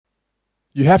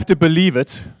You have to believe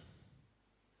it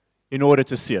in order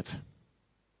to see it.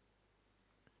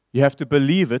 You have to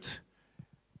believe it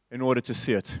in order to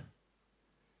see it.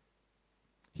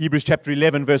 Hebrews chapter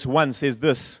 11 verse 1 says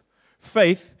this: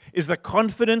 faith is the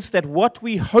confidence that what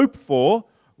we hope for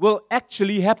will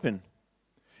actually happen.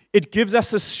 It gives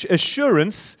us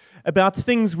assurance about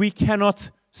things we cannot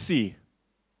see.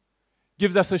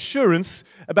 Gives us assurance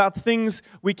about things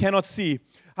we cannot see.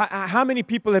 How many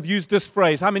people have used this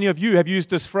phrase? How many of you have used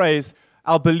this phrase,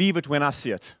 I'll believe it when I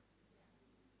see it?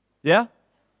 Yeah?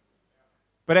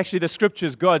 But actually the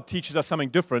scriptures, God teaches us something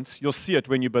different. You'll see it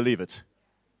when you believe it.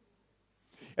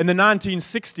 In the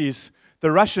 1960s,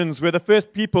 the Russians were the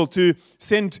first people to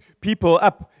send people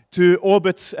up to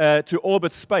orbit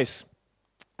space.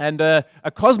 And a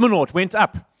cosmonaut went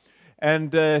up.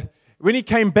 And when he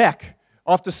came back,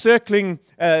 after circling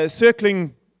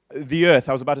the earth,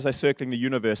 I was about to say circling the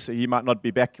universe, so he might not be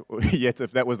back yet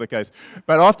if that was the case.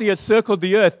 But after he had circled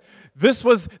the earth, this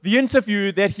was the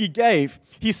interview that he gave.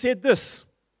 He said this: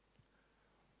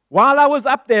 while I was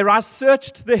up there, I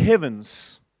searched the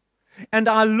heavens, and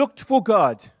I looked for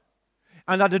God,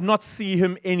 and I did not see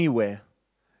him anywhere.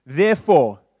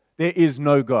 Therefore, there is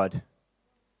no God.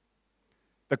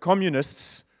 The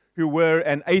communists, who were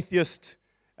an atheist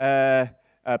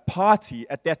party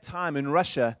at that time in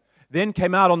Russia, then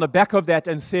came out on the back of that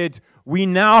and said, we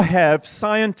now have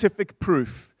scientific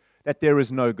proof that there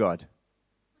is no God.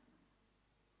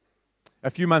 A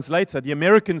few months later, the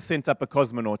Americans sent up a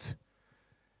cosmonaut.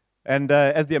 And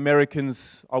as the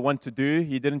Americans are wont to do,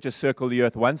 he didn't just circle the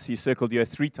earth once, he circled the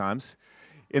earth 3 times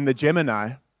in the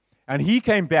Gemini. And he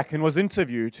came back and was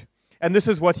interviewed. And this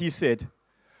is what he said: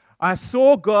 I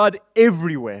saw God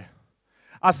everywhere.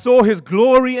 I saw his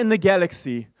glory in the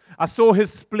galaxy. I saw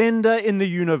his splendor in the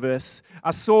universe. I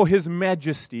saw his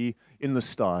majesty in the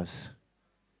stars.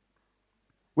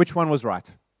 Which one was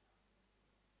right?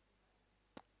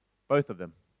 Both of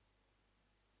them.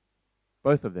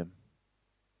 Both of them.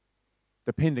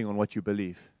 Depending on what you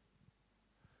believe.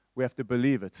 We have to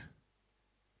believe it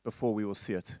before we will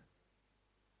see it.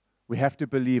 We have to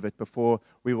believe it before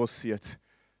we will see it.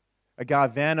 A guy,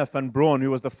 Wernher von Braun, who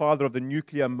was the father of the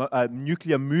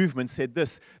nuclear movement, said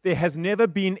this: there has never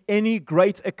been any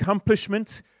great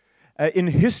accomplishment in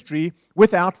history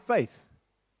without faith.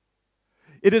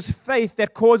 It is faith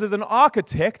that causes an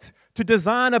architect to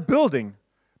design a building,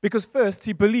 because first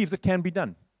he believes it can be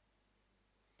done.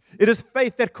 It is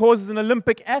faith that causes an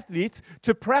Olympic athlete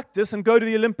to practice and go to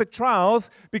the Olympic trials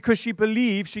because she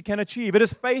believes she can achieve. It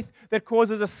is faith that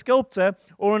causes a sculptor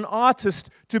or an artist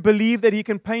to believe that he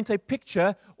can paint a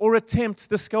picture or attempt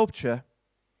the sculpture.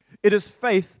 It is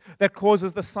faith that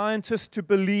causes the scientist to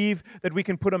believe that we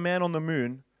can put a man on the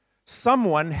moon.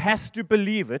 Someone has to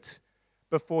believe it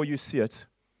before you see it.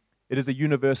 It is a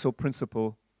universal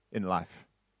principle in life.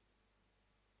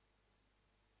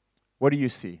 What do you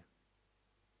see?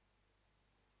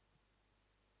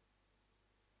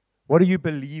 What are you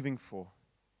believing for?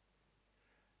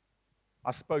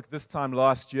 I spoke this time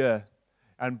last year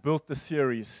and built the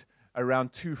series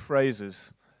around 2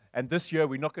 phrases. And this year,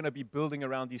 we're not going to be building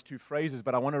around these 2 phrases,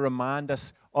 but I want to remind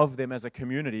us of them as a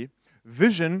community.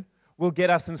 Vision will get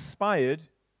us inspired,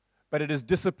 but it is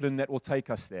discipline that will take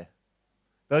us there.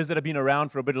 Those that have been around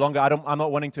for a bit longer, I'm not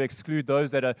wanting to exclude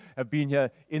those that have been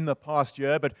here in the past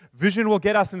year, but vision will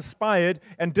get us inspired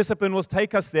and discipline will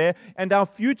take us there, and our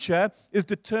future is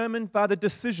determined by the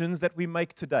decisions that we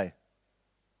make today.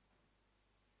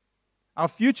 Our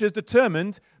future is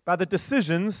determined by the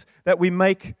decisions that we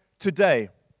make today.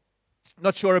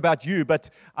 Not sure about you, but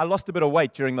I lost a bit of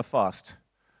weight during the fast.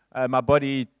 My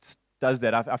body does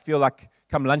that. I feel like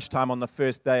come lunchtime on the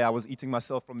first day, I was eating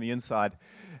myself from the inside.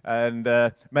 And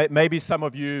maybe some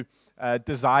of you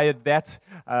desired that,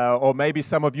 or maybe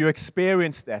some of you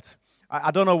experienced that.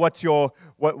 I don't know what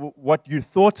you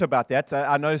thought about that.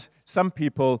 I know some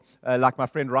people, like my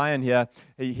friend Ryan here,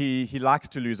 he likes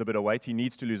to lose a bit of weight. He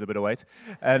needs to lose a bit of weight.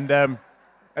 And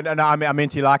I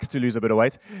meant he likes to lose a bit of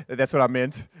weight. That's what I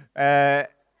meant.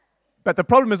 But the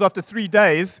problem is after 3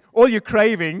 days, all you're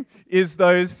craving is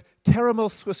those caramel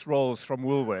Swiss rolls from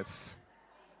Woolworths.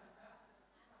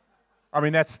 I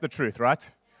mean, that's the truth,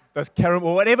 right? Those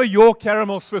caramel, whatever your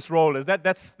caramel Swiss roll is,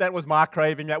 that was my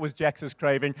craving, that was Jax's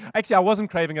craving. Actually, I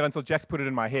wasn't craving it until Jax put it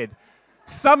in my head.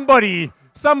 Somebody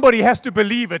has to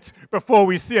believe it before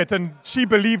we see it, and she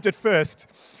believed it first.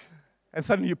 And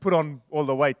suddenly you put on all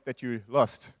the weight that you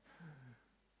lost.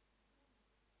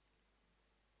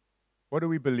 What do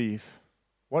we believe?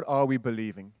 What are we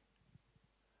believing?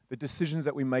 The decisions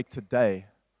that we make today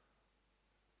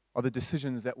are the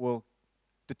decisions that will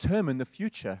determine the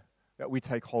future that we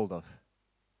take hold of.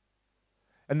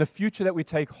 And the future that we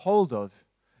take hold of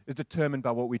is determined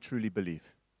by what we truly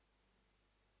believe.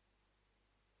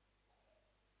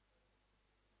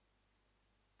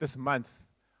 This month,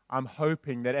 I'm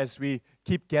hoping that as we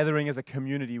keep gathering as a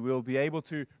community, we'll be able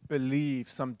to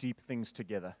believe some deep things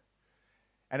together.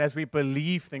 And as we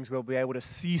believe things, we'll be able to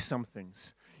see some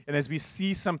things. And as we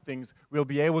see some things, we'll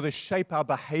be able to shape our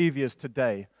behaviors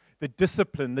today, the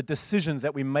discipline, the decisions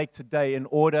that we make today in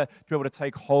order to be able to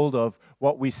take hold of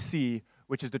what we see,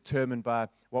 which is determined by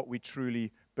what we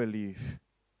truly believe.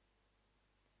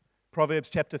 Proverbs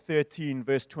chapter 13,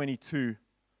 verse 22.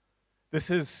 This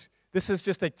is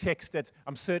just a text that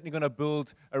I'm certainly going to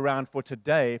build around for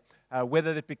today.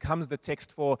 Whether it becomes the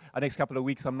text for our next couple of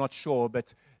weeks, I'm not sure.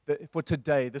 But for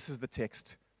today, this is the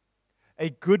text.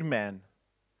 A good man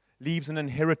leaves an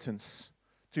inheritance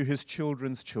to his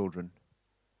children's children.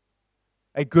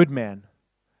 A good man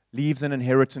leaves an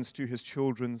inheritance to his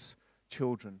children's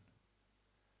children.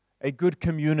 A good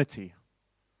community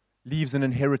leaves an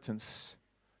inheritance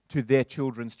to their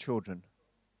children's children.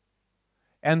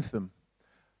 Anthem.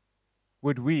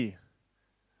 Would we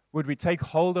take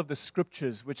hold of the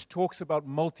scriptures which talks about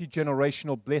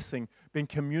multi-generational blessing, being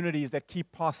communities that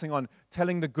keep passing on,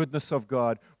 telling the goodness of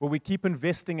God? Will we keep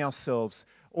investing ourselves,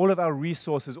 all of our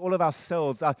resources, all of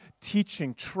ourselves, our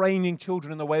teaching, training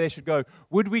children in the way they should go?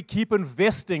 Would we keep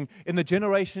investing in the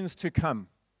generations to come?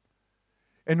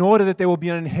 In order that there will be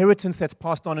an inheritance that's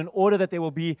passed on, in order that there will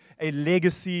be a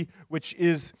legacy which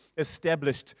is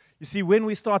established. You see, when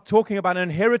we start talking about an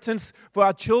inheritance for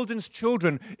our children's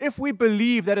children, if we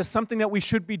believe that is something that we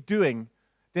should be doing,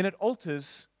 then it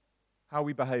alters how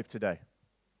we behave today.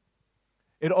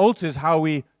 It alters how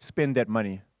we spend that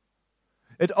money.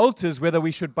 It alters whether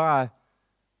we should buy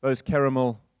those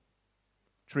caramel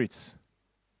treats.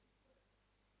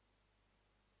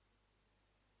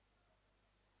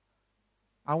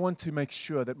 I want to make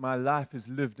sure that my life is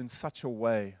lived in such a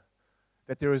way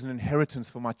that there is an inheritance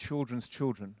for my children's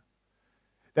children.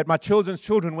 That my children's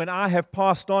children, when I have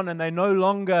passed on and they no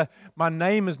longer, my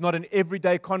name is not an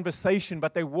everyday conversation,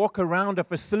 but they walk around a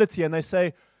facility and they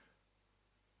say,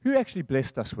 who actually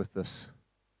blessed us with this?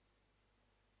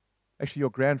 Actually,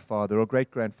 your grandfather or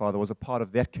great-grandfather was a part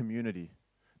of that community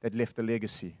that left a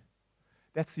legacy.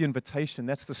 That's the invitation.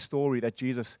 That's the story that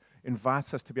Jesus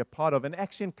invites us to be a part of and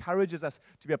actually encourages us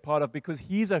to be a part of, because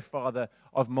he's a father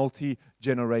of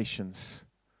multi-generations.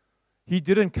 He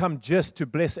didn't come just to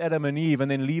bless Adam and Eve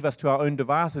and then leave us to our own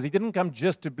devices. He didn't come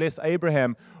just to bless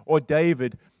Abraham or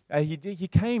David. He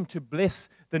came to bless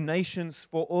the nations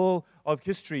for all of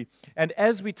history. And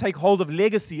as we take hold of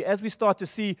legacy, as we start to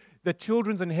see the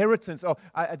children's inheritance, or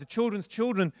the children's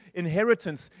children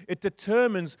inheritance, it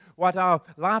determines what our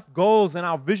life goals and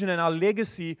our vision and our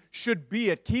legacy should be.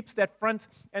 It keeps that front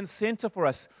and center for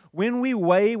us. When we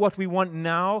weigh what we want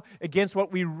now against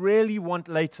what we really want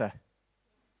later,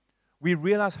 we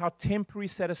realize how temporary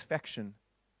satisfaction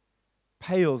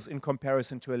pales in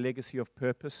comparison to a legacy of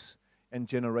purpose and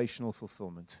generational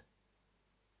fulfillment.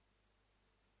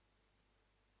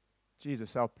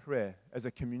 Jesus, our prayer as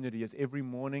a community is every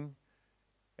morning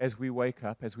as we wake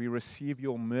up, as we receive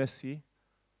your mercy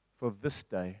for this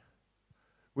day,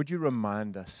 would you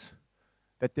remind us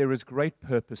that there is great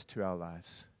purpose to our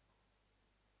lives.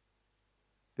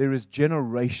 There is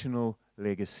generational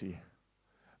legacy.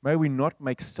 May we not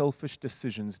make selfish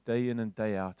decisions day in and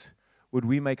day out. Would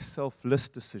we make selfless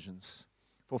decisions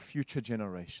for future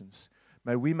generations?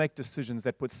 May we make decisions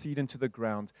that put seed into the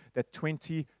ground, that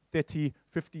 20, 30,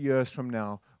 50 years from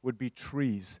now would be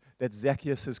trees that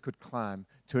Zacchaeus could climb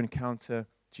to encounter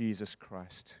Jesus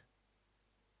Christ.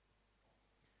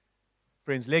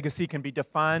 Friends, legacy can be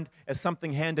defined as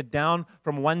something handed down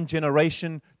from one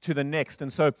generation to the next.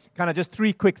 And so, kind of just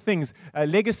three quick things.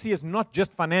 Legacy is not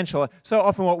just financial. So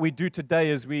often what we do today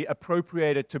is we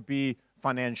appropriate it to be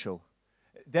financial.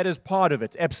 That is part of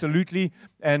it, absolutely.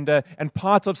 And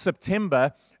part of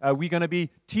September, we're going to be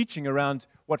teaching around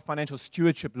what financial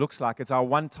stewardship looks like. It's our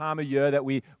one time a year that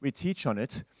we teach on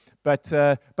it. But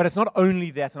it's not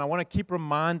only that. And I want to keep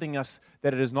reminding us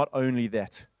that it is not only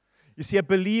that. You see, a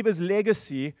believer's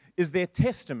legacy is their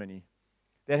testimony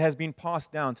that has been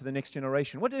passed down to the next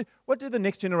generation. What do the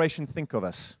next generation think of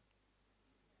us?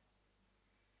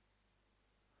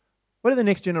 What do the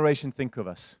next generation think of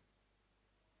us?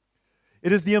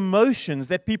 It is the emotions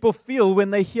that people feel when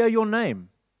they hear your name.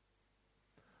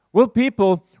 Will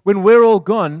people, when we're all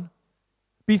gone,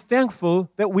 be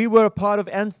thankful that we were a part of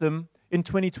Anthem in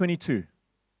 2022?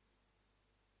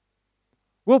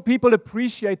 Will people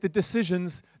appreciate the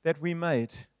decisions that we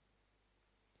made?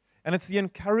 And it's the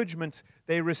encouragement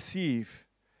they receive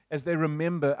as they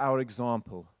remember our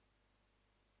example.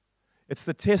 It's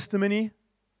the testimony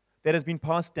that has been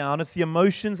passed down. It's the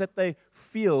emotions that they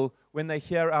feel when they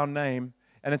hear our name.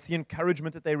 And it's the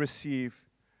encouragement that they receive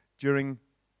during,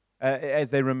 as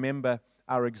they remember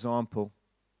our example.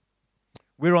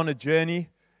 We're on a journey,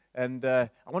 and I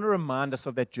want to remind us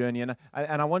of that journey. And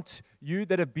I want you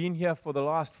that have been here for the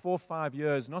last 4 or 5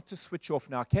 years not to switch off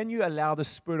now. Can you allow the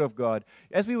Spirit of God,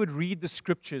 as we would read the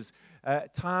Scriptures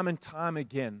time and time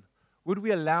again, would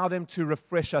we allow them to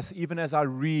refresh us even as I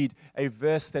read a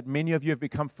verse that many of you have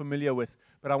become familiar with?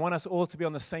 But I want us all to be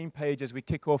on the same page as we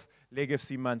kick off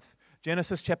Legacy Month.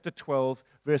 Genesis chapter 12,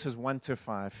 verses 1 to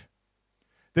 5.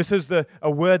 This is a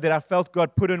word that I felt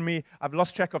God put in me. I've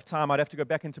lost track of time. I'd have to go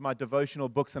back into my devotional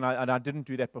books, and I didn't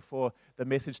do that before the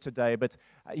message today. But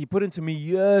He put it into me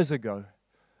years ago,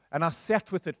 and I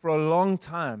sat with it for a long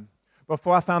time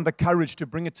before I found the courage to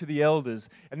bring it to the elders.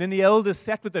 And then the elders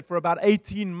sat with it for about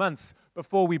 18 months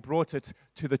before we brought it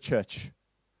to the church.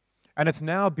 And it's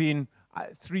now been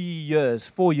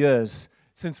 4 years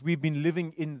since we've been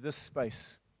living in this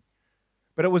space.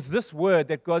 But it was this word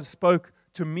that God spoke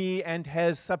to me and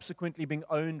has subsequently been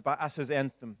owned by us as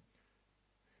Anthem.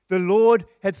 The Lord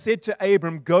had said to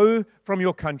Abram, "Go from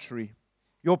your country,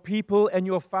 your people and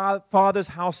your father's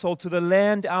household to the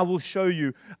land I will show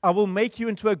you. I will make you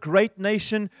into a great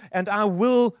nation, and I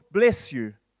will bless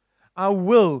you. I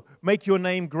will make your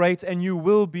name great, and you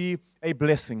will be a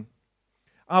blessing.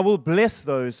 I will bless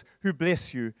those who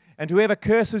bless you, and whoever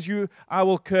curses you, I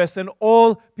will curse, and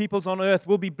all peoples on earth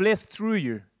will be blessed through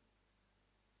you."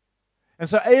 And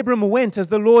so Abram went as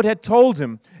the Lord had told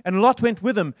him, and Lot went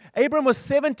with him. Abram was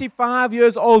 75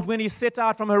 years old when he set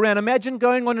out from Haran. Imagine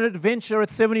going on an adventure at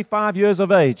 75 years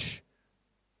of age.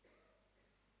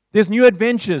 There's new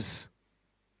adventures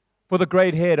for the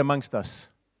great head amongst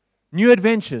us. New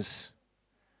adventures.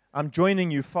 I'm joining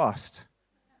you fast.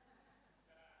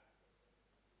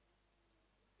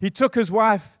 He took his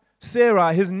wife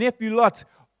Sarah, his nephew Lot,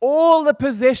 all the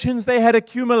possessions they had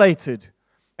accumulated,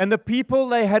 and the people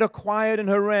they had acquired in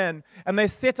Haran, and they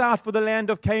set out for the land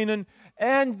of Canaan,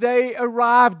 and they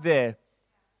arrived there.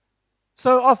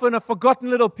 So often a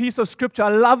forgotten little piece of scripture. I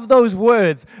love those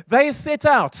words. They set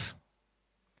out,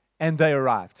 and they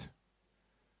arrived.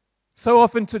 So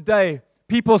often today,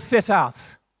 people set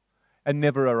out and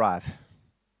never arrive.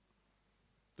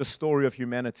 The story of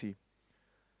humanity.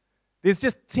 There's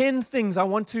just 10 things I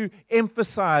want to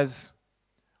emphasize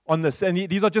on this, and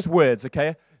these are just words,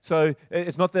 okay? So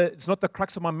it's not the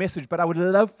crux of my message, but I would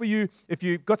love for you, if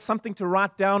you've got something to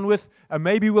write down with,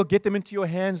 maybe we'll get them into your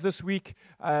hands this week.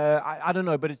 I don't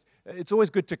know, but it's always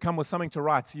good to come with something to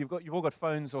write. So you've all got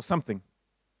phones or something.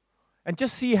 And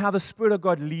just see how the Spirit of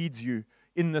God leads you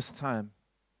in this time.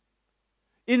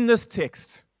 In this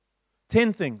text,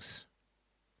 10 things.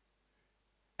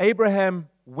 Abraham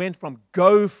went from,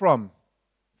 go from.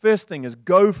 First thing is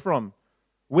go from.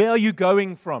 Where are you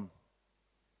going from?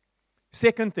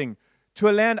 Second thing, to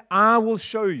a land I will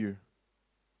show you.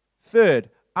 Third,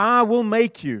 I will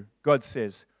make you, God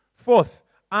says. Fourth,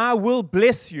 I will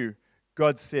bless you,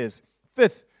 God says.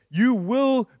 Fifth, you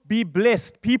will be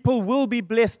blessed. People will be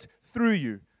blessed through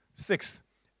you. Sixth,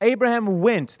 Abraham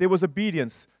went. There was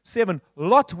obedience. 7,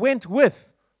 Lot went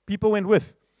with. People went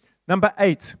with. Number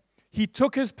 8, he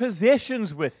took his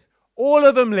possessions with. All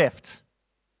of them left.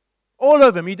 All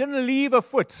of them. He didn't leave a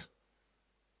foot.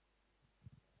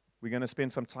 We're going to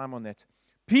spend some time on that.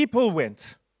 People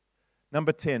went.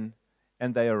 Number 10,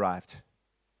 and they arrived.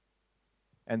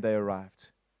 And they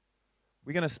arrived.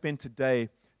 We're going to spend today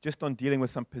just on dealing with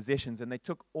some possessions, and they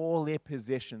took all their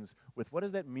possessions with. What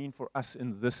does that mean for us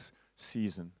in this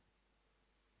season?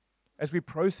 As we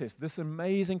process this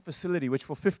amazing facility, which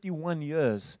for 51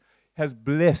 years has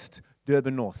blessed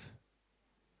Durban North,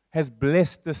 has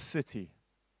blessed this city.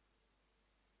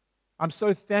 I'm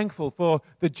so thankful for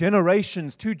the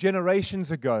generations, 2 generations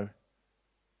ago,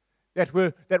 that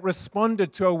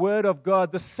responded to a word of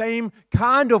God, the same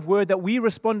kind of word that we're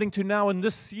responding to now in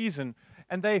this season.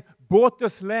 And they bought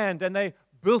this land and they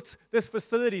built this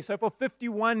facility. So for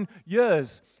 51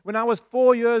 years, when I was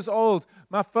 4 years old,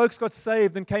 my folks got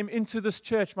saved and came into this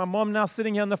church. My mom now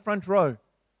sitting here in the front row.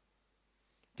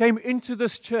 Came into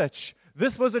this church.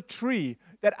 This was a tree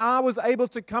that I was able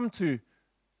to come to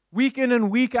week in and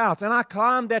week out. And I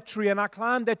climbed that tree, and I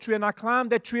climbed that tree, and I climbed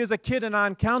that tree as a kid, and I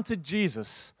encountered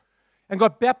Jesus and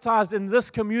got baptized in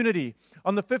this community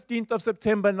on the 15th of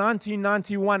September,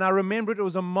 1991. I remember it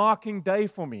was a marking day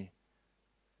for me.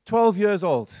 12 years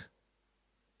old.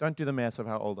 Don't do the math of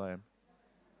how old I am.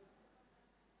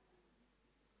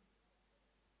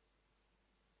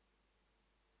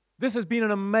 This has been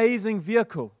an amazing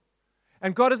vehicle.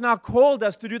 And God has now called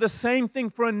us to do the same thing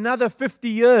for another 50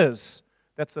 years.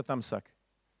 That's a thumbs suck,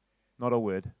 not a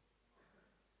word.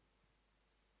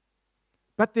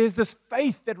 But there's this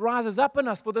faith that rises up in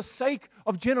us for the sake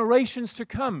of generations to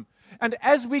come. And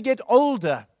as we get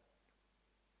older,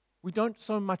 we don't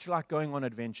so much like going on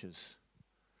adventures.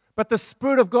 But the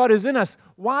Spirit of God is in us.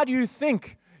 Why do you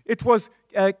think it was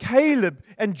Caleb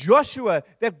and Joshua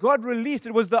that God released?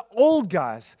 It was the old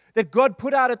guys that God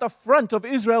put out at the front of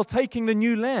Israel taking the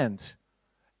new land.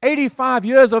 85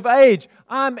 years of age.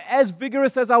 I'm as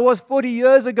vigorous as I was 40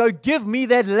 years ago. Give me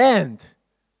that land.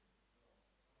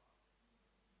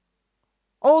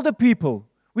 Older people,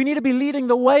 we need to be leading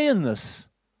the way in this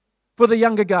for the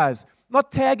younger guys,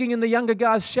 not tagging in the younger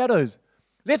guys' shadows.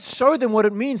 Let's show them what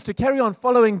it means to carry on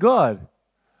following God.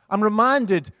 I'm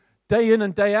reminded day in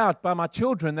and day out by my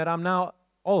children that I'm now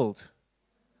old.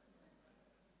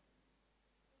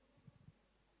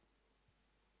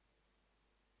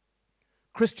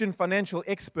 Christian financial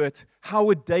expert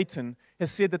Howard Dayton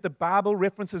has said that the Bible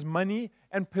references money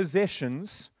and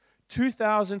possessions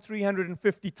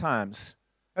 2,350 times.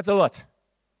 That's a lot.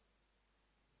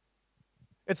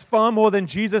 It's far more than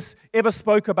Jesus ever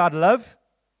spoke about love,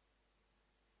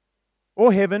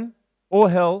 or heaven, or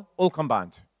hell, all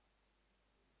combined.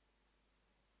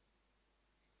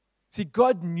 See,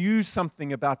 God knew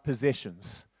something about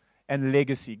possessions and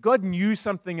legacy. God knew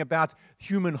something about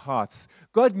human hearts.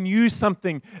 God knew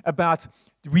something about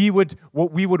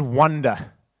what we would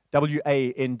wonder.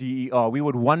 W-A-N-D-E-R. We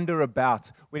would wonder about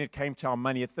when it came to our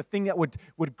money. It's the thing that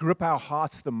would grip our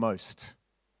hearts the most.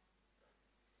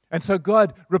 And so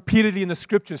God repeatedly in the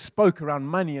Scriptures spoke around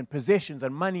money and possessions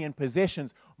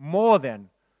more than.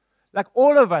 Like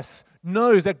all of us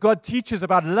knows that God teaches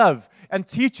about love and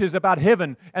teaches about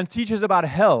heaven and teaches about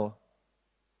hell.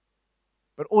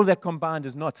 But all that combined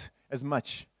is not as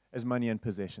much as money and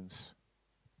possessions.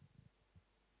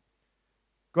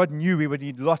 God knew we would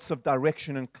need lots of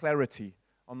direction and clarity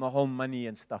on the whole money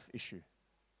and stuff issue.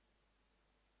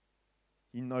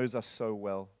 He knows us so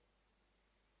well.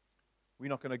 We're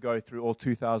not going to go through all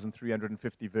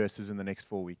 2,350 verses in the next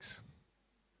 4 weeks.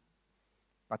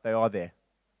 But they are there.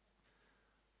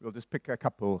 We'll just pick a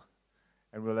couple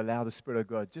and we'll allow the Spirit of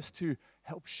God just to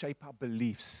help shape our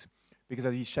beliefs. Because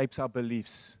as He shapes our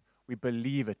beliefs, we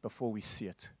believe it before we see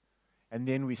it. And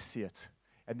then we see it.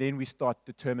 And then we start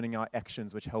determining our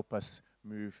actions which help us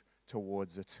move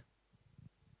towards it.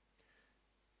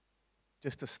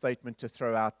 Just a statement to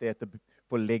throw out there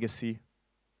for legacy.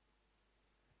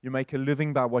 You make a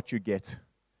living by what you get,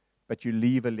 but you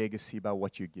leave a legacy by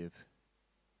what you give.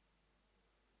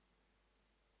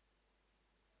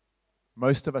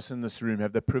 Most of us in this room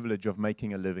have the privilege of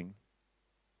making a living.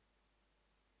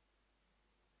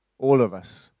 All of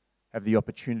us have the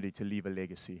opportunity to leave a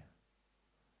legacy.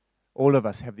 All of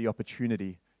us have the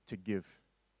opportunity to give.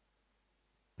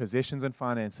 Possessions and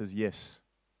finances, yes.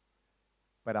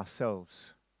 But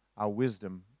ourselves, our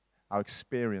wisdom, our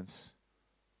experience,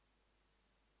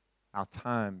 our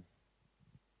time.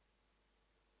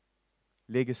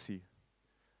 Legacy.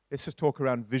 Let's just talk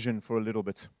around vision for a little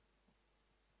bit.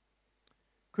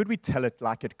 Could we tell it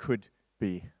like it could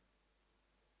be?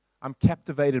 I'm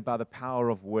captivated by the power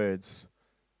of words.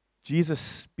 Jesus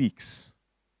speaks,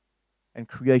 and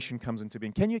creation comes into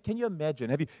being. Can you imagine?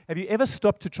 Have you ever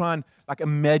stopped to try and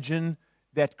imagine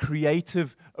that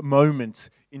creative moment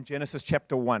in Genesis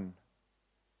chapter 1?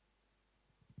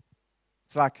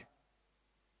 It's like,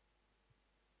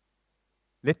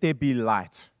 let there be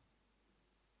light.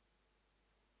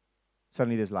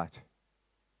 Suddenly there's light.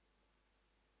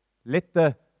 Let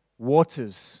the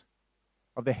waters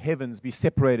of the heavens be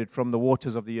separated from the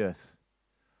waters of the earth.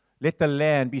 Let the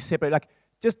land be separated.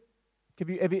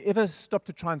 Have you ever stopped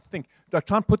to try and think?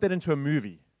 Try and put that into a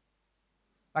movie.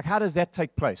 How does that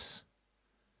take place?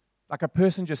 A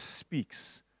person just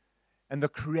speaks, and the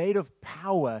creative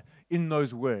power in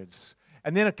those words.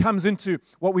 And then it comes into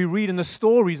what we read in the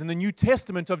stories in the New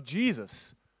Testament of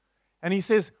Jesus. And He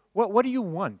says, what do you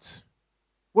want?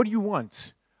 What do you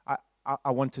want?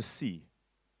 I want to see.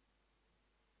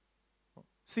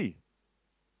 See.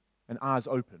 And eyes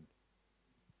open.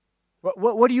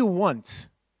 What do you want?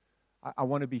 I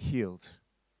want to be healed.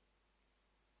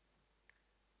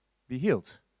 Be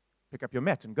healed. Pick up your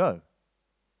mat and go.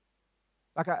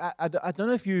 I don't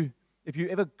know if you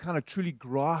ever kind of truly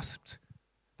grasped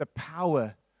the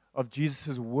power of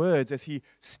Jesus' words as He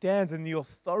stands in the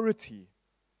authority.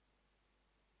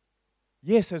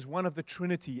 Yes, as one of the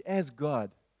Trinity, as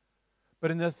God, but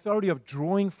in the authority of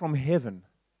drawing from heaven.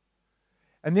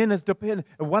 And then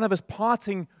one of His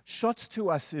parting shots to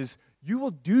us is, you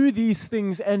will do these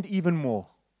things and even more.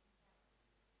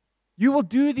 You will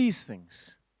do these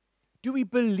things. Do we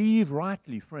believe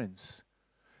rightly, friends?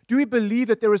 Do we believe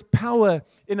that there is power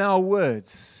in our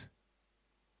words?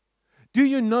 Do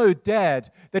you know,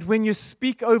 Dad, that when you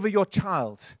speak over your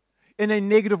child in a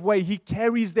negative way, he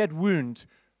carries that wound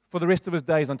for the rest of his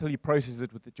days until he processes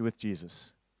it with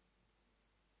Jesus?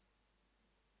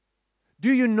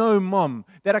 Do you know, Mom,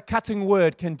 that a cutting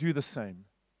word can do the same?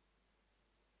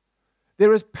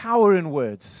 There is power in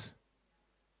words.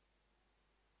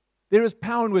 There is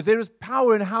power in words. There is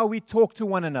power in how we talk to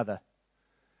one another.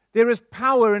 There is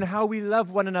power in how we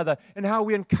love one another, in how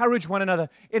we encourage one another,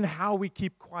 in how we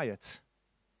keep quiet.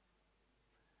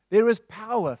 There is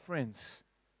power, friends.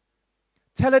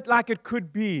 Tell it like it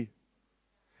could be.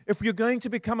 If you're going to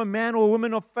become a man or a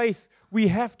woman of faith, we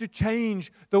have to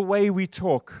change the way we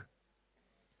talk.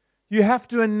 You have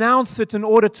to announce it in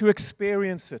order to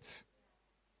experience it.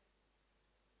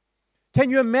 Can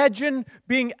you imagine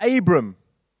being Abram?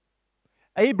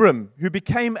 Abram, who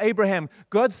became Abraham.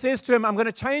 God says to him, I'm going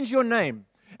to change your name.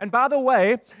 And by the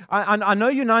way, I know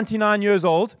you're 99 years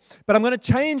old, but I'm going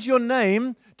to change your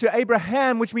name to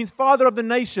Abraham, which means father of the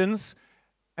nations.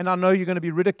 And I know you're going to be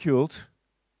ridiculed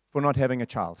for not having a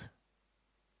child.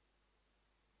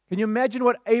 Can you imagine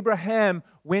what Abraham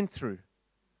went through?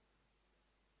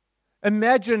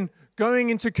 Imagine going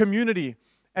into community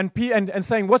and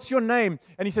saying, what's your name?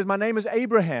 And he says, my name is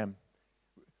Abraham,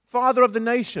 father of the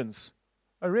nations.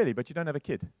 Oh, really? But you don't have a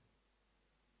kid?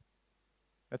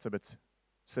 That's a bit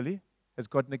silly. Has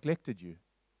God neglected you?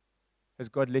 Has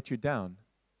God let you down?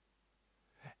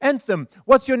 Anthem,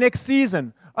 what's your next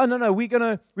season? Oh, no, we've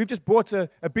just bought a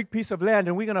big piece of land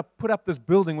and we're going to put up this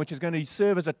building which is going to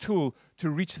serve as a tool to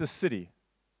reach the city.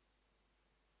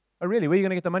 Oh, really? Where are you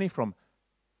going to get the money from?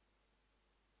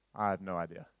 I have no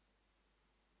idea.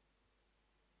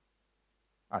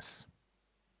 Us.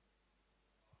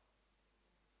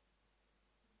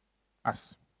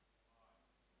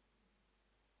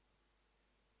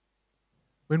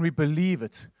 When we believe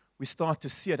it, we start to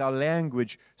see it. Our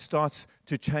language starts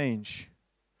to change.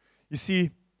 You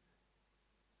see,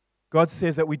 God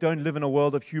says that we don't live in a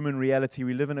world of human reality.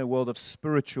 We live in a world of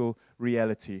spiritual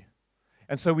reality.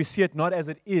 And so we see it not as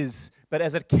it is, but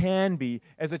as it can be,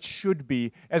 as it should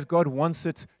be, as God wants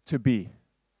it to be.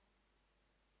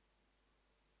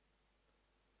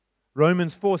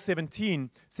 Romans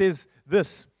 4:17 says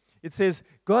this. It says,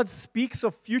 God speaks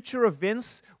of future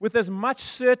events with as much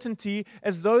certainty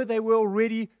as though they were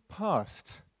already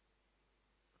past.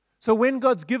 So when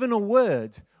God's given a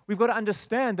word, we've got to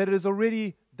understand that it is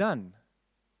already done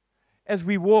as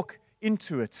we walk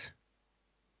into it.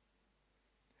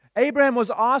 Abraham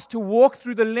was asked to walk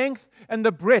through the length and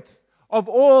the breadth of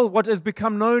all what has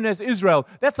become known as Israel.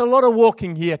 That's a lot of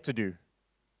walking he had to do.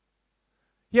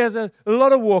 He has a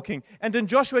lot of walking. And in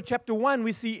Joshua chapter 1,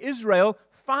 we see Israel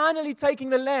finally taking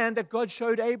the land that God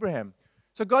showed Abraham.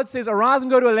 So God says, arise and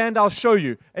go to a land I'll show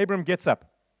you. Abraham gets up.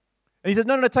 And he says,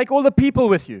 no, take all the people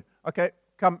with you. Okay,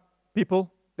 come,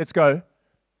 people, let's go.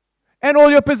 And all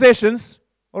your possessions.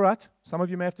 All right, some of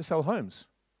you may have to sell homes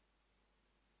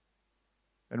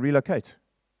and relocate.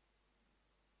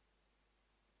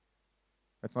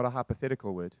 That's not a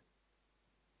hypothetical word.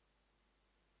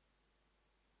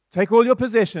 Take all your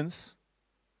possessions,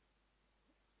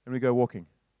 and we go walking.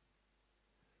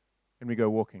 And we go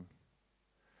walking.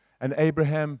 And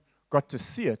Abraham got to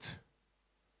see it,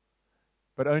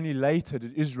 but only later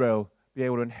did Israel be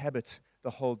able to inhabit the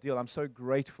whole deal. I'm so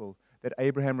grateful that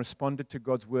Abraham responded to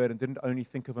God's word and didn't only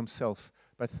think of himself,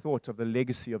 but thought of the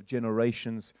legacy of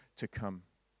generations to come.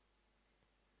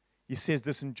 He says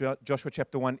this in Joshua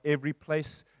chapter 1, every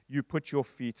place you put your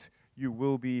feet, you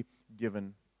will be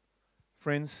given.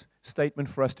 Friends, statement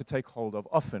for us to take hold of.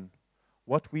 Often,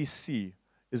 what we see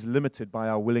is limited by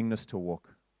our willingness to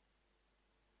walk.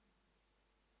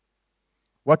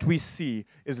 What we see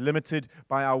is limited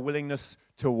by our willingness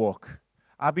to walk.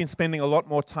 I've been spending a lot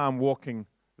more time walking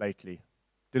lately,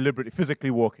 deliberately,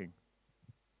 physically walking.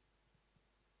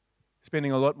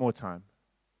 Spending a lot more time.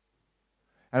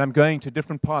 And I'm going to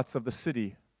different parts of the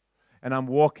city, and I'm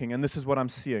walking, and this is what I'm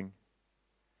seeing.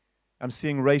 I'm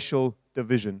seeing racial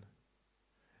division.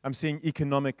 I'm seeing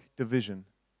economic division.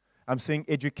 I'm seeing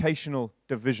educational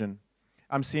division.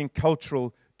 I'm seeing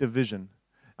cultural division.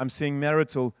 I'm seeing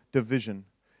marital division.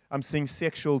 I'm seeing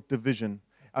sexual division.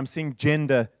 I'm seeing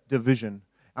gender division.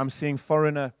 I'm seeing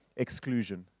foreigner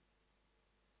exclusion.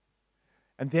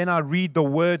 And then I read the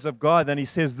words of God, and He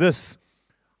says this,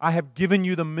 I have given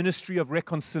you the ministry of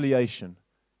reconciliation.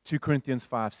 2 Corinthians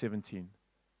 5:17.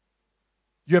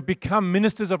 You have become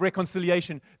ministers of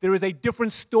reconciliation. There is a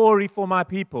different story for my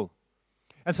people.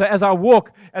 And so as I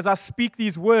walk, as I speak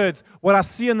these words, what I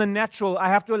see in the natural, I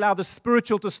have to allow the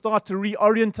spiritual to start to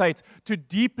reorientate, to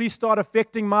deeply start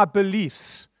affecting my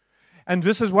beliefs. And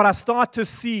this is what I start to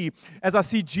see as I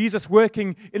see Jesus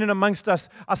working in and amongst us.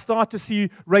 I start to see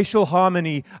racial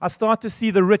harmony. I start to see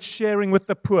the rich sharing with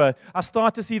the poor. I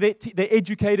start to see the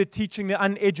educated teaching the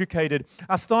uneducated.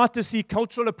 I start to see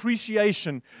cultural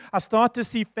appreciation. I start to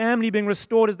see family being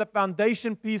restored as the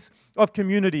foundation piece of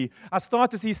community. I start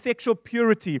to see sexual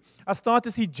purity. I start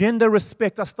to see gender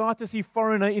respect. I start to see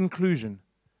foreigner inclusion.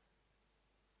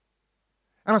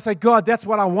 And I say, God, that's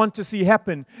what I want to see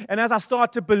happen. And as I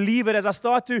start to believe it, as I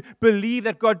start to believe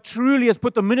that God truly has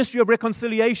put the ministry of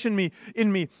reconciliation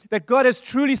in me, that God has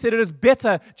truly said it is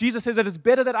better, Jesus says that it's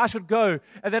better that I should go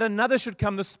and that another should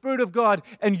come, the Spirit of God,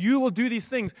 and you will do these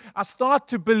things. I start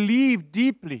to believe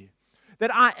deeply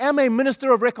that I am a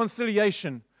minister of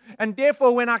reconciliation. And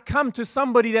therefore, when I come to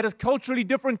somebody that is culturally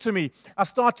different to me, I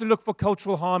start to look for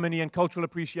cultural harmony and cultural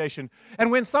appreciation. And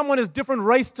when someone is different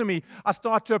race to me, I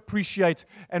start to appreciate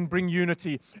and bring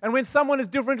unity. And when someone is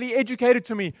differently educated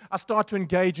to me, I start to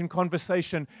engage in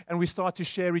conversation and we start to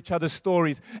share each other's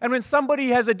stories. And when somebody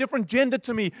has a different gender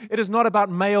to me, it is not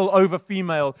about male over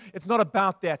female. It's not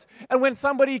about that. And when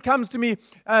somebody comes to me,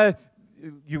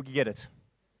 you get it.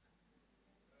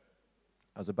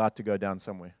 I was about to go down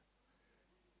somewhere.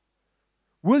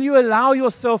 Will you allow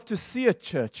yourself to see it,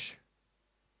 church?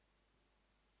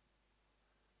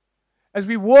 As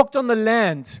we walked on the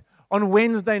land on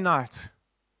Wednesday night,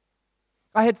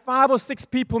 I had 5 or 6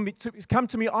 people come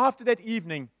to me after that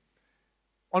evening,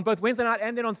 on both Wednesday night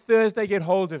and then on Thursday, get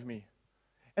hold of me.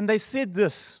 And they said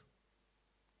this: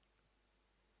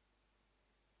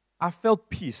 I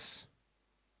felt peace.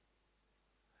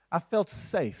 I felt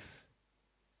safe.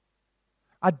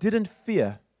 I didn't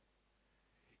fear.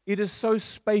 It is so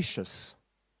spacious.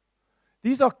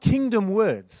 These are kingdom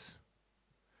words.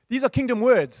 These are kingdom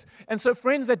words. And so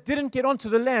friends that didn't get onto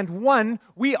the land, one,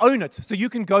 we own it, so you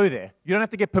can go there. You don't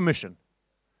have to get permission.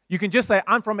 You can just say,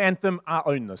 I'm from Anthem, I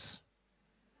own this.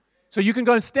 So you can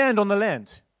go and stand on the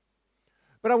land.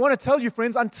 But I want to tell you,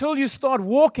 friends, until you start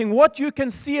walking, what you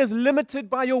can see is limited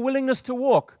by your willingness to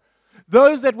walk.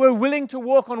 Those that were willing to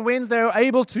walk on Wednesday are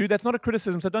able to. That's not a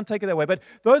criticism, so don't take it that way. But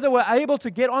those that were able to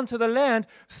get onto the land,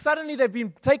 suddenly they've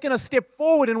been taken a step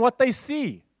forward in what they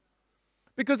see.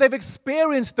 Because they've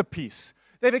experienced the peace.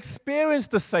 They've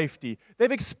experienced the safety.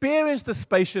 They've experienced the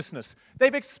spaciousness.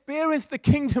 They've experienced the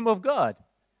kingdom of God.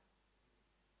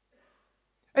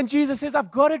 And Jesus says,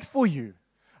 I've got it for you.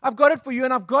 I've got it for you,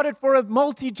 and I've got it for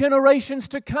multi-generations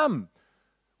to come.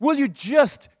 Will you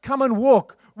just come and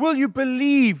walk? Will you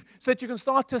believe so that you can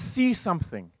start to see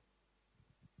something?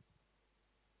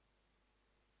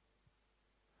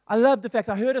 I love the fact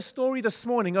I heard a story this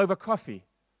morning over coffee.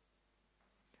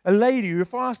 A lady who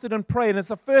fasted and prayed, and it's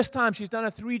the first time she's done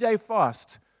a 3-day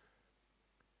fast.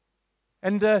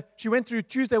 And she went through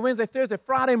Tuesday, Wednesday, Thursday,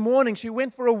 Friday morning. She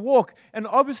went for a walk, and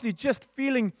obviously just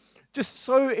feeling just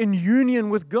so in union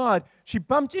with God, she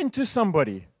bumped into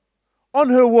somebody on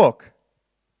her walk.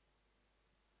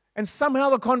 And somehow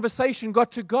the conversation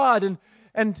got to God,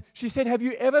 and she said, have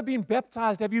you ever been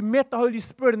baptized? Have you met the Holy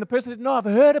Spirit? And the person said, no, I've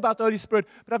heard about the Holy Spirit,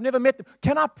 but I've never met them.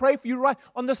 Can I pray for you right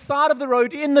on the side of the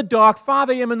road in the dark, 5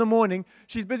 a.m. in the morning?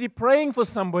 She's busy praying for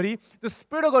somebody. The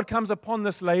Spirit of God comes upon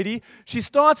this lady. She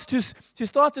starts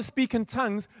to speak in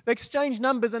tongues. They exchange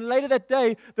numbers, and later that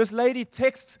day, this lady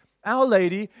texts our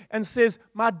lady and says,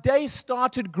 my day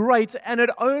started great, and it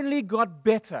only got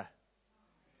better.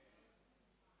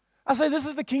 I say, this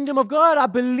is the kingdom of God. I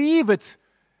believe it.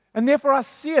 And therefore I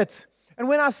see it. And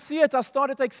when I see it, I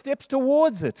start to take steps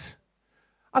towards it.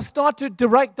 I start to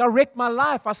direct my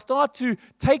life. I start to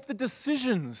take the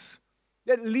decisions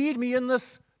that lead me in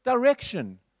this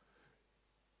direction.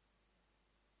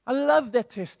 I love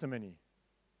that testimony.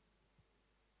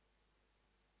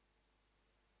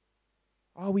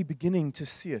 Are we beginning to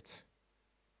see it?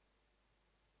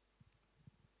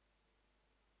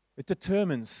 It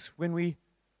determines when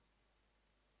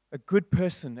a good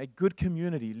person, a good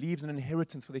community leaves an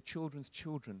inheritance for their children's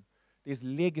children. There's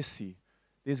legacy.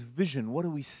 There's vision. What do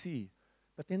we see?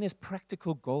 But then there's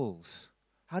practical goals.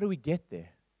 How do we get there?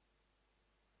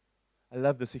 I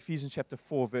love this. Ephesians chapter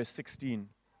 4, verse 16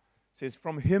 says,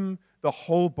 from him the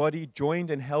whole body, joined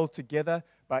and held together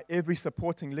by every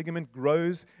supporting ligament,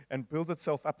 grows and builds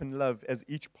itself up in love as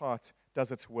each part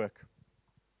does its work.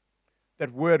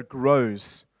 That word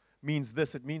grows means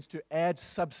this. It means to add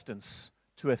substance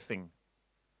to a thing.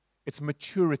 It's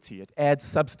maturity. It adds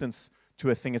substance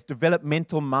to a thing. It's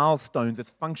developmental milestones.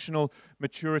 It's functional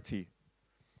maturity.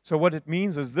 So what it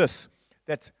means is this,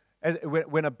 that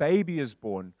when a baby is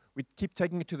born, we keep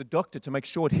taking it to the doctor to make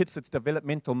sure it hits its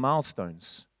developmental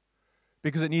milestones,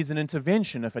 because it needs an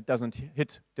intervention if it doesn't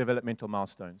hit developmental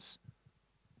milestones.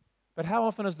 But how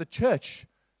often as the church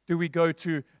do we go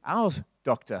to our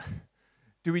doctor?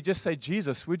 Do we just say,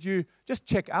 Jesus, would you just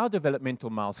check our developmental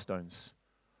milestones?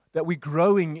 That we're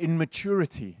growing in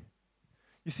maturity.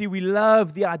 You see, we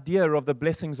love the idea of the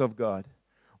blessings of God.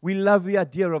 We love the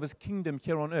idea of His kingdom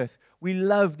here on earth. We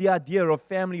love the idea of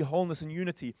family wholeness and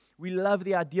unity. We love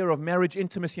the idea of marriage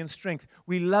intimacy and strength.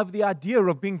 We love the idea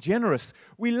of being generous.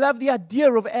 We love the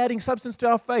idea of adding substance to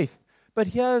our faith. But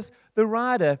here's the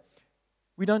rider.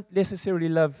 We don't necessarily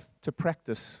love to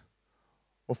practice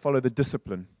or follow the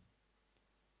discipline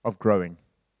of growing.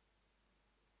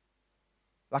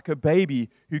 Like a baby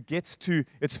who gets to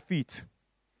its feet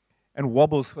and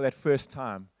wobbles for that first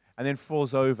time and then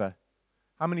falls over.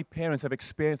 How many parents have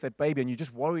experienced that baby and you're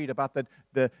just worried about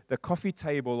the coffee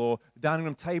table or dining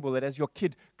room table, that as your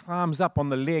kid climbs up on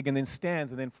the leg and then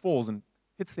stands and then falls and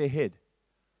hits their head?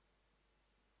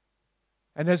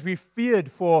 And as we feared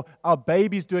for our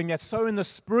babies doing that, so in the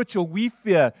spiritual we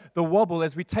fear the wobble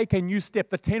as we take a new step,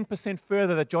 the 10%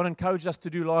 further that John encouraged us to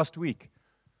do last week.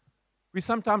 We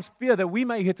sometimes fear that we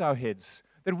may hit our heads,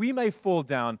 that we may fall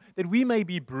down, that we may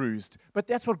be bruised. But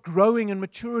that's what growing in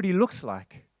maturity looks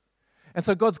like. And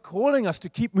so God's calling us to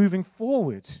keep moving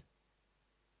forward.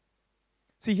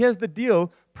 See, here's the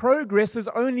deal. Progress is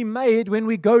only made when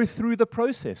we go through the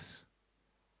process.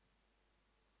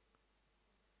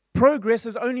 Progress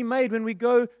is only made when we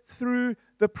go through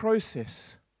the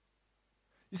process.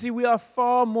 You see, we are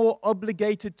far more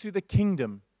obligated to the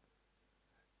kingdom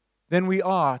than we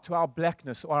are to our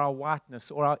blackness or our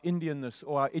whiteness or our Indianness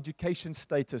or our education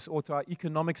status or to our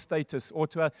economic status or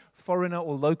to our foreigner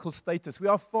or local status. We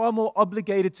are far more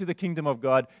obligated to the kingdom of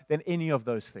God than any of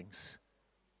those things.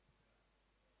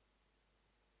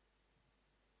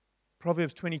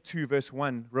 Proverbs 22 verse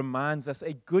 1 reminds us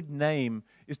a good name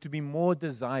is to be more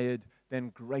desired than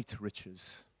great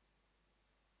riches.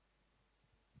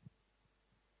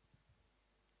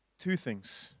 Two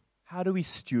things. How do we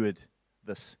steward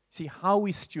this? See, how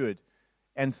we steward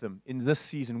Anthem in this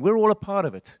season, we're all a part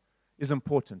of it, is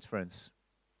important, friends.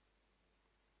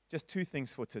 Just two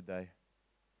things for today.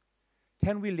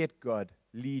 Can we let God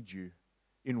lead you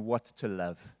in what to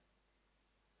love?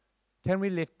 Can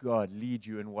we let God lead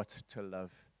you in what to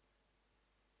love?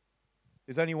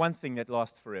 There's only one thing that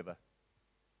lasts forever.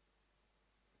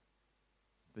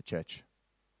 The church.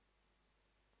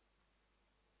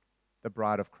 The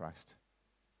bride of Christ.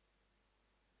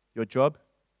 Your job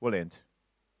will end.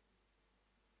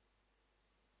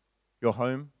 Your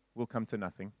home will come to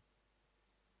nothing.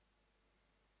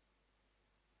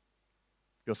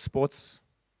 Your sports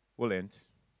will end.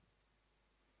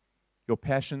 Your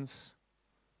passions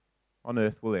on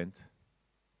earth will end.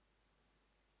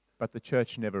 But the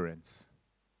church never ends.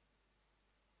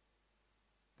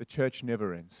 The church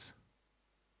never ends.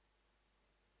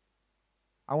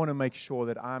 I want to make sure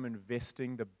that I'm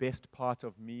investing the best part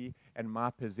of me and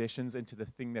my possessions into the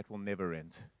thing that will never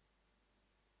end.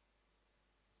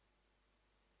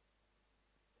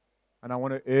 And I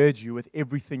want to urge you with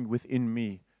everything within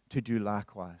me to do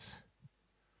likewise.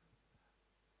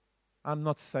 I'm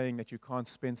not saying that you can't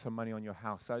spend some money on your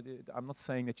house. I'm not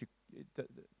saying that you,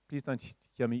 please don't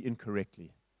hear me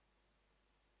incorrectly.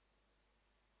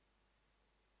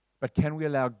 But can we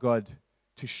allow God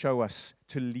to show us,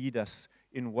 to lead us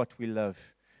in what we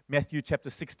love? Matthew chapter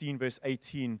 16, verse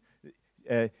 18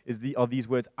 are these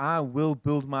words, I will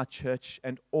build my church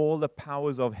and all the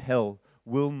powers of hell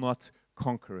will not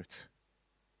conquer it.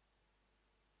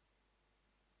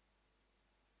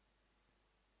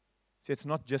 See, it's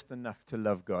not just enough to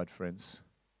love God, friends.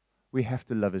 We have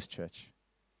to love His church.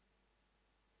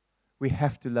 We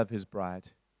have to love His bride.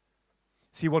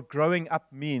 See, what growing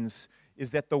up means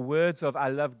is that the words of I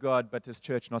love God, but His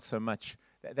church not so much,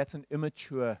 that's an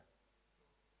immature,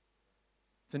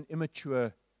 it's an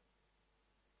immature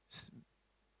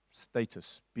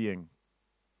status, being,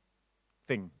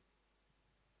 thing.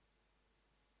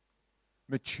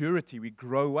 Maturity, we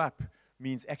grow up,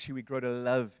 means actually we grow to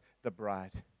love the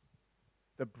bride.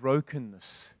 The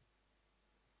brokenness,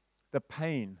 the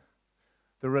pain,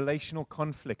 the relational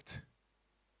conflict,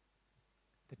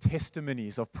 the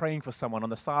testimonies of praying for someone on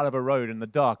the side of a road in the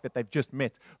dark that they've just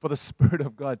met, for the Spirit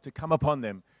of God to come upon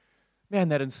them. Man,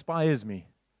 that inspires me.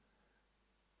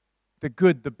 The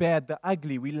good, the bad, the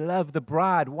ugly. We love the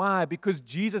bride. Why? Because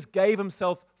Jesus gave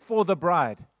Himself for the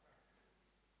bride.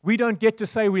 We don't get to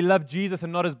say we love Jesus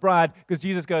and not His bride because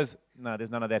Jesus goes, no, there's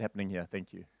none of that happening here.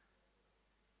 Thank you.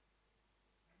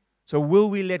 So will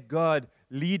we let God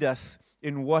lead us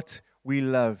in what we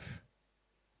love?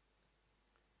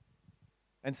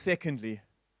 And secondly,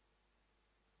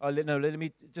 let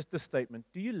me, just this statement.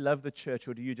 Do you love the church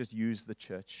or do you just use the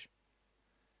church?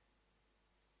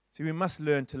 See, we must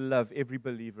learn to love every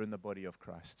believer in the body of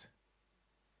Christ.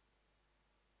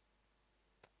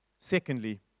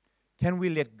 Secondly, can we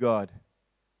let God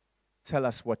tell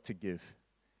us what to give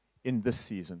in this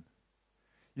season?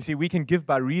 You see, we can give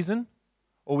by reason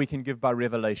or we can give by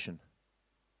revelation.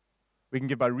 We can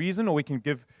give by reason or we can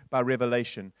give by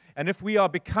revelation. And if we are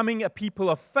becoming a people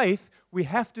of faith, we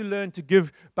have to learn to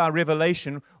give by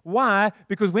revelation. Why?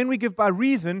 Because when we give by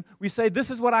reason, we say,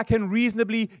 this is what I can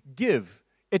reasonably give.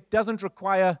 It doesn't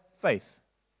require faith.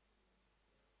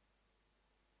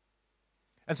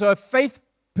 And so a faith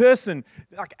person,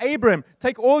 like Abraham,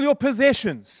 take all your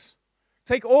possessions,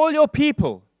 take all your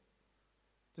people.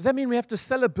 Does that mean we have to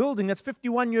sell a building that's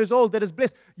 51 years old that is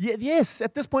blessed? Yes,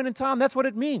 at this point in time, that's what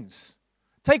it means.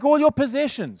 Take all your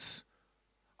possessions.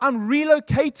 I'm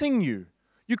relocating you.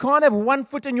 You can't have one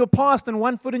foot in your past and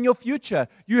one foot in your future.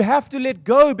 You have to let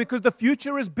go because the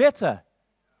future is better.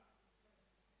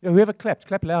 Yeah, whoever clapped,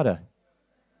 clap louder.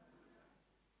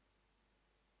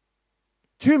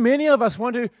 Too many of us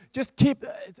want to just keep,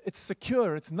 it's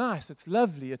secure, it's nice, it's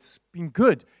lovely, it's been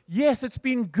good. Yes, it's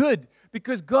been good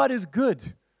because God is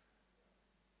good.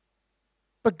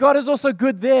 But God is also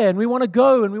good there, and we want to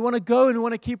go, and we want to go, and we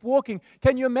want to keep walking.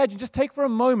 Can you imagine? Just take for a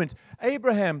moment.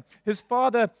 Abraham, his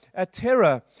father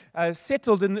Terah,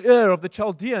 settled in Ur of the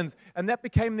Chaldeans, and that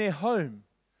became their home.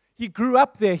 He grew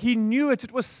up there. He knew it.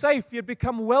 It was safe. He had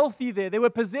become wealthy there. There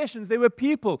were possessions. There were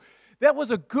people. That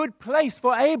was a good place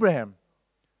for Abraham.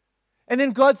 And then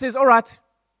God says, all right,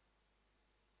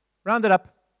 round it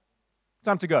up.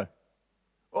 Time to go.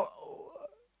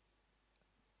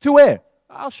 To where?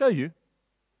 I'll show you.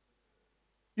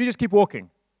 You just keep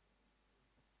walking.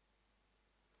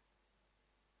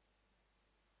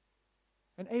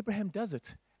 And Abraham does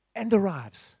it and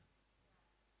arrives.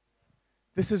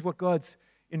 This is what God's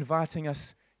inviting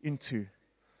us into.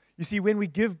 You see, when we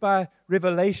give by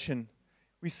revelation,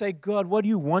 we say, God, what do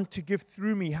you want to give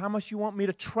through me? How much you want me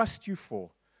to trust you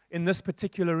for in this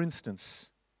particular instance?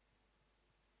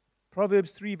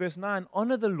 Proverbs 3 verse 9,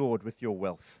 honor the Lord with your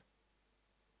wealth.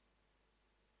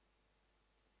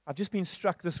 I've just been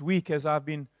struck this week as I've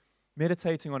been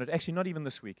meditating on it. Actually, not even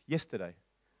this week, yesterday.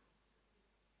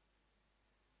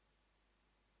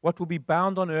 What will be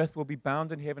bound on earth will be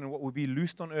bound in heaven, and what will be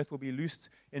loosed on earth will be loosed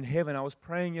in heaven. I was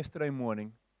praying yesterday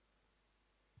morning,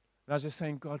 and I was just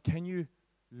saying, God, can you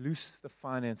loose the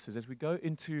finances? As we go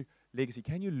into legacy,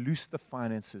 can you loose the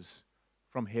finances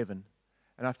from heaven?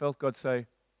 And I felt God say,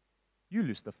 you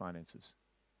loose the finances.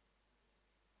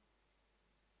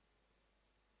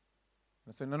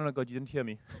 I said, no, God, you didn't hear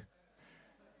me.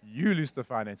 You loose the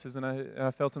finances. And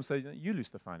I felt him say, you loose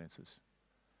the finances.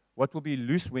 What will be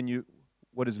loosed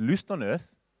what is loosed on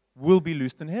earth will be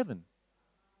loosed in heaven.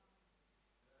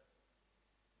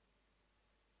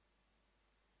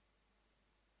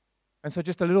 And so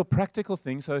just a little practical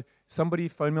thing. So somebody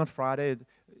phoned me on Friday,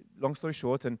 long story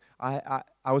short, and I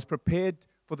was prepared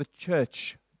for the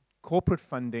church corporate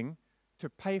funding to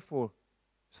pay for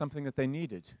something that they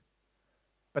needed.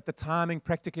 But the timing,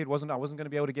 practically, I wasn't going to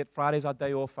be able to get Fridays our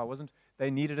day off. They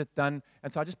needed it done.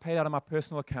 And so I just paid out of my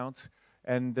personal account.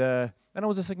 And it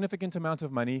was a significant amount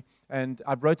of money. And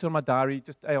I wrote it on my diary,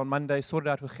 just on Monday, sort it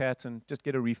out with Gert and just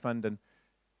get a refund. And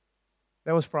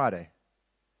that was Friday.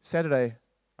 Saturday,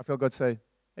 I felt God say,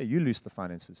 hey, you loose the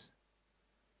finances.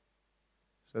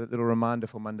 So that little reminder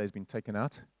for Monday has been taken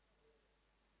out.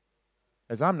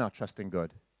 As I'm now trusting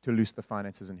God to loose the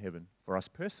finances in heaven for us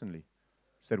personally,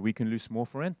 so that we can loose more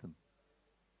for Anthem.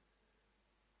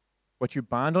 What you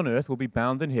bind on earth will be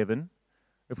bound in heaven.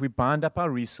 If we bind up our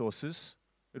resources,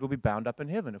 it will be bound up in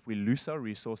heaven. If we loose our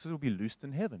resources, it will be loosed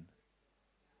in heaven.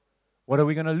 What are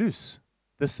we going to loose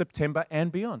this September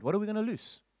and beyond? What are we going to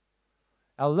loose?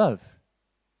 Our love,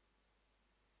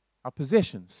 our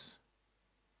possessions,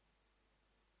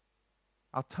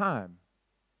 our time,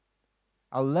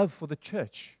 our love for the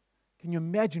church. Can you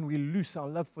imagine we loose our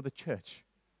love for the church?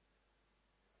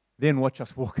 Then watch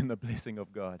us walk in the blessing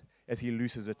of God as He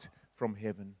looses it from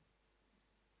heaven.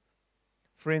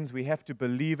 Friends, we have to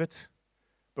believe it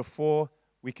before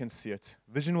we can see it.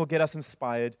 Vision will get us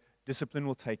inspired. Discipline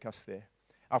will take us there.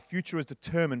 Our future is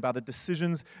determined by the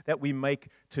decisions that we make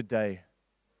today.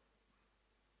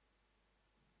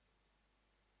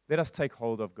 Let us take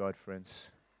hold of God,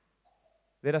 friends.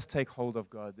 Let us take hold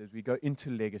of God as we go into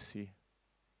legacy.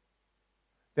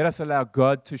 Let us allow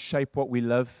God to shape what we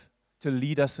love, to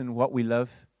lead us in what we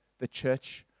love, the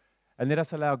church. And let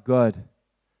us allow God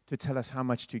to tell us how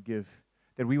much to give,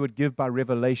 that we would give by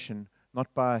revelation,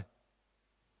 not by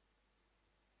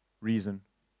reason.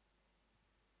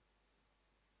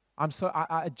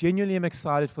 I genuinely am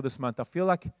excited for this month. I feel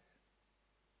like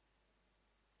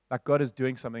God is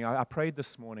doing something. I prayed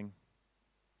this morning.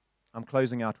 I'm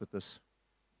closing out with this.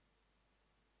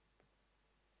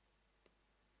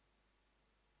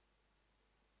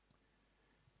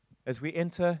 As we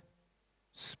enter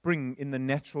spring in the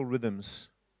natural rhythms,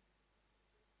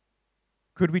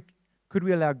 could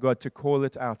we allow God to call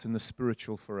it out in the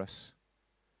spiritual for us?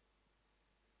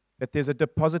 That there's a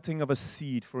depositing of a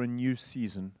seed for a new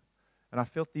season. And I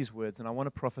felt these words, and I want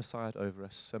to prophesy it over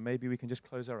us. So maybe we can just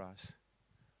close our eyes.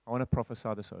 I want to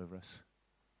prophesy this over us.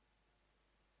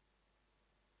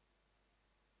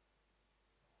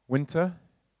 Winter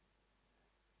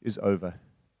is over.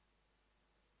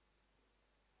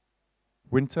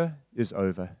 Winter is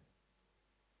over.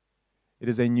 It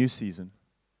is a new season.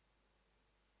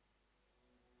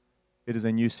 It is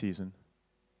a new season.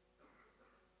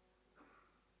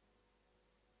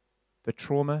 The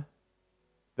trauma,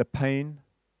 the pain,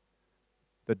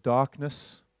 the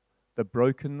darkness, the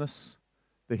brokenness,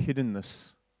 the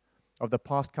hiddenness of the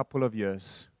past couple of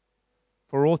years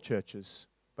for all churches,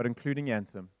 but including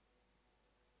Anthem,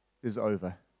 is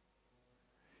over.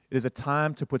 It is a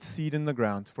time to put seed in the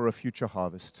ground for a future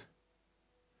harvest.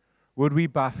 Would we,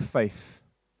 by faith,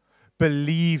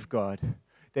 believe God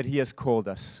that He has called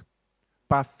us?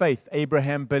 By faith,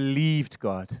 Abraham believed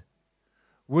God.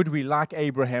 Would we, like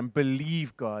Abraham,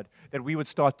 believe God that we would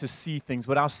start to see things?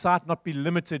 Would our sight not be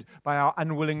limited by our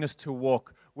unwillingness to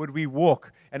walk? Would we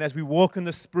walk? And as we walk in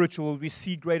the spiritual, we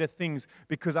see greater things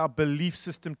because our belief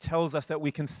system tells us that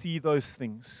we can see those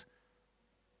things.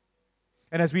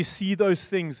 And as we see those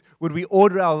things, would we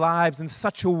order our lives in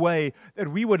such a way that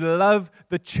we would love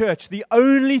the church, the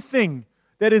only thing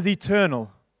that is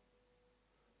eternal,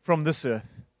 from this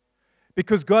earth?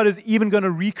 Because God is even going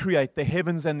to recreate the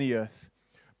heavens and the earth.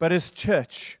 But His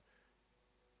church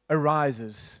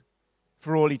arises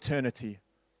for all eternity.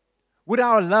 Would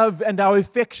our love and our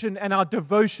affection and our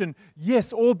devotion,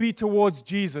 yes, all be towards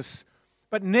Jesus,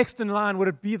 but next in line, would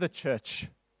it be the church?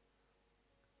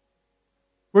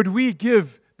 Would we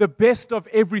give the best of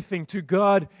everything to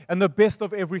God and the best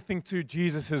of everything to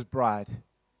Jesus, His bride?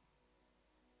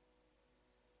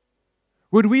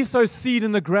 Would we sow seed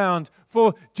in the ground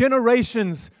for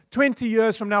generations, 20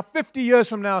 years from now, 50 years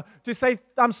from now, to say,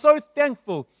 I'm so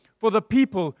thankful for the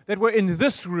people that were in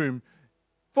this room,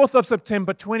 4th of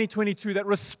September 2022, that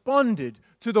responded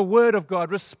to the Word of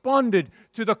God, responded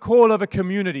to the call of a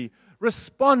community,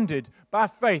 responded by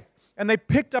faith, and they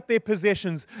picked up their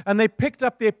possessions, and they picked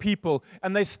up their people,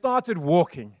 and they started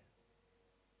walking.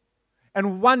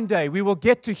 And one day we will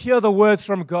get to hear the words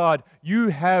from God, you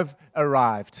have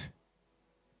arrived.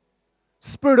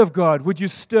 Spirit of God, would you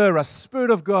stir us? Spirit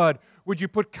of God, would you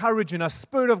put courage in us?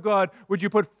 Spirit of God, would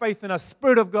you put faith in us?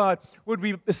 Spirit of God, would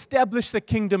we establish the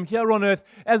kingdom here on earth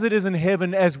as it is in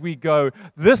heaven as we go?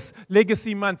 This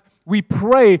Legacy Month, we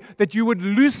pray that you would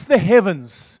loose the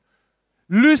heavens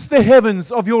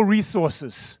of your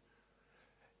resources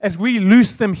as we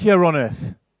loose them here on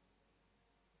earth.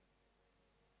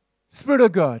 Spirit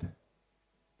of God,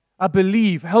 I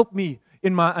believe, help me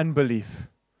in my unbelief.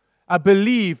 I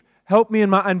believe, help me in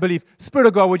my unbelief. Spirit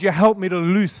of God, would you help me to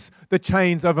loose the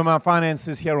chains over my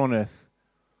finances here on earth?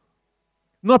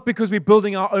 Not because we're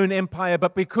building our own empire,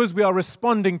 but because we are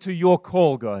responding to your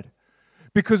call, God.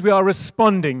 Because we are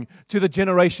responding to the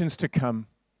generations to come.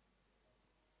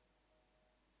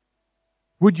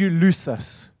 Would you loose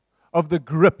us of the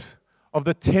grip of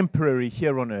the temporary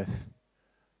here on earth?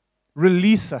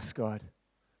 Release us, God.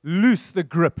 Loose the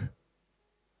grip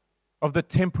of the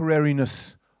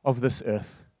temporariness of this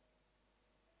earth.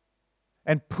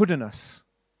 And put in us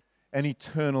an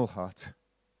eternal heart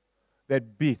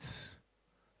that beats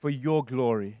for your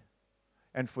glory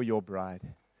and for your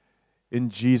bride. In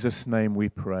Jesus' name we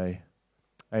pray.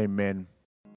 Amen.